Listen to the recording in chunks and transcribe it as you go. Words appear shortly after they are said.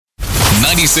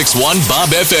96.1 Bob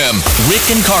FM. Rick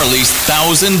and Carly's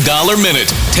 $1,000 minute.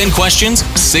 10 questions,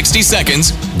 60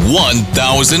 seconds,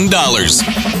 $1,000.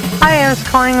 Hi, I was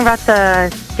calling about the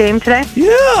game today.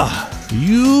 Yeah.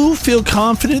 You feel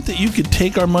confident that you could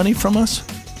take our money from us?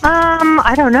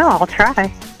 I don't know. I'll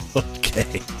try.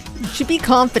 Okay. You should be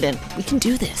confident. We can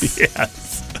do this.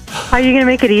 Yes. Are you going to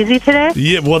make it easy today?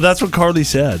 Yeah, well, that's what Carly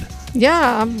said.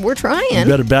 Yeah, we're trying. You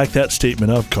better back that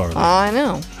statement up, Carly. I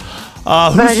know.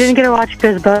 But I didn't get to watch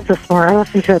Biz Buzz this morning. I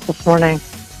listened to it this morning.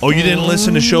 Oh, you didn't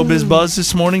listen to Showbiz Buzz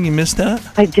this morning? You missed that?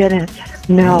 I didn't.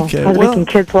 No. Okay, I was making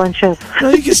kids' lunches. No,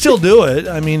 you can still do it.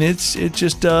 I mean, it just, you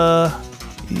just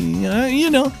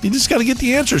got to get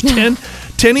the answers. 10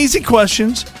 easy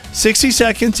questions, 60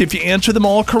 seconds. If you answer them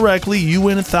all correctly, you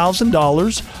win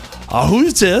 $1,000. Who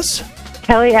is this?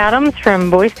 Kelly Adams from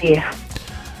Boise.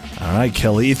 All right,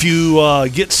 Kelly. If you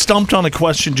get stumped on a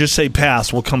question, just say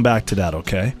pass. We'll come back to that,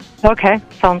 okay? Okay,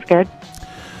 sounds good.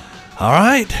 All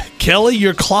right. Kelly,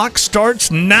 your clock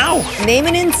starts now. Name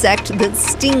an insect that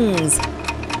stings.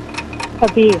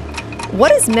 A bee.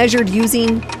 What is measured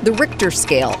using the Richter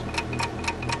scale?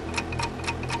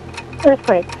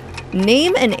 Earthquake.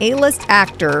 Name an A-list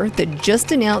actor that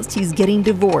just announced he's getting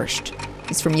divorced.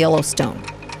 He's from Yellowstone.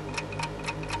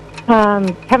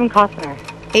 Kevin Costner.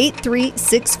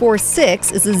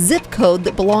 83646 is a zip code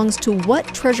that belongs to what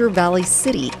Treasure Valley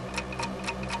city?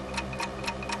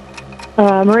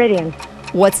 Meridian.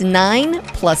 What's 9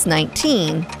 plus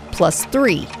 19 plus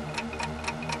 3?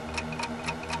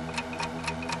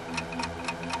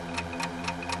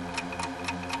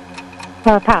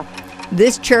 Pass.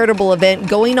 This charitable event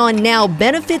going on now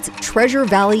benefits Treasure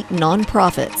Valley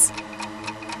nonprofits.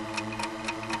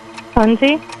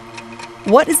 Funzy.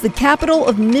 What is the capital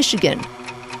of Michigan?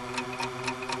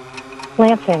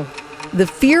 Lansing. The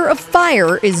fear of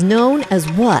fire is known as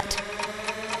what?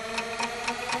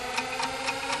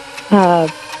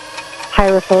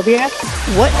 Pyrophobia.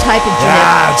 What type of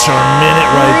genetic... That's our minute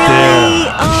right Really?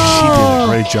 there. Oh. She did a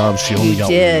great job. She only got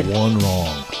did. one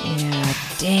wrong. Yeah,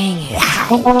 dang it.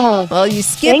 Oh, Well, you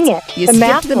skipped. dang it. You The skipped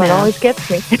math the one math. always gets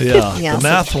me. Yeah, Yeah, the so-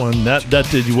 math one, that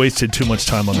did, you wasted too much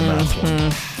time on the math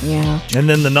one. Yeah. And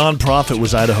then the nonprofit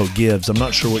was Idaho Gives. I'm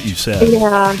not sure what you said.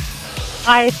 Yeah.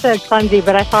 I said clumsy,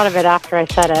 but I thought of it after I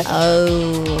said it.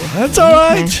 Oh. That's all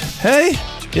right. Hey,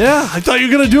 yeah, I thought you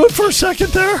were going to do it for a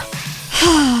second there.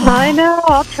 I know.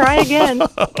 I'll try again.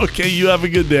 Okay, you have a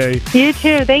good day. You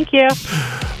too. Thank you.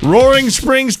 Roaring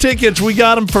Springs tickets, we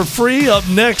got them for free up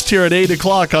next here at 8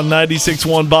 o'clock on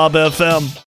 96.1 Bob FM.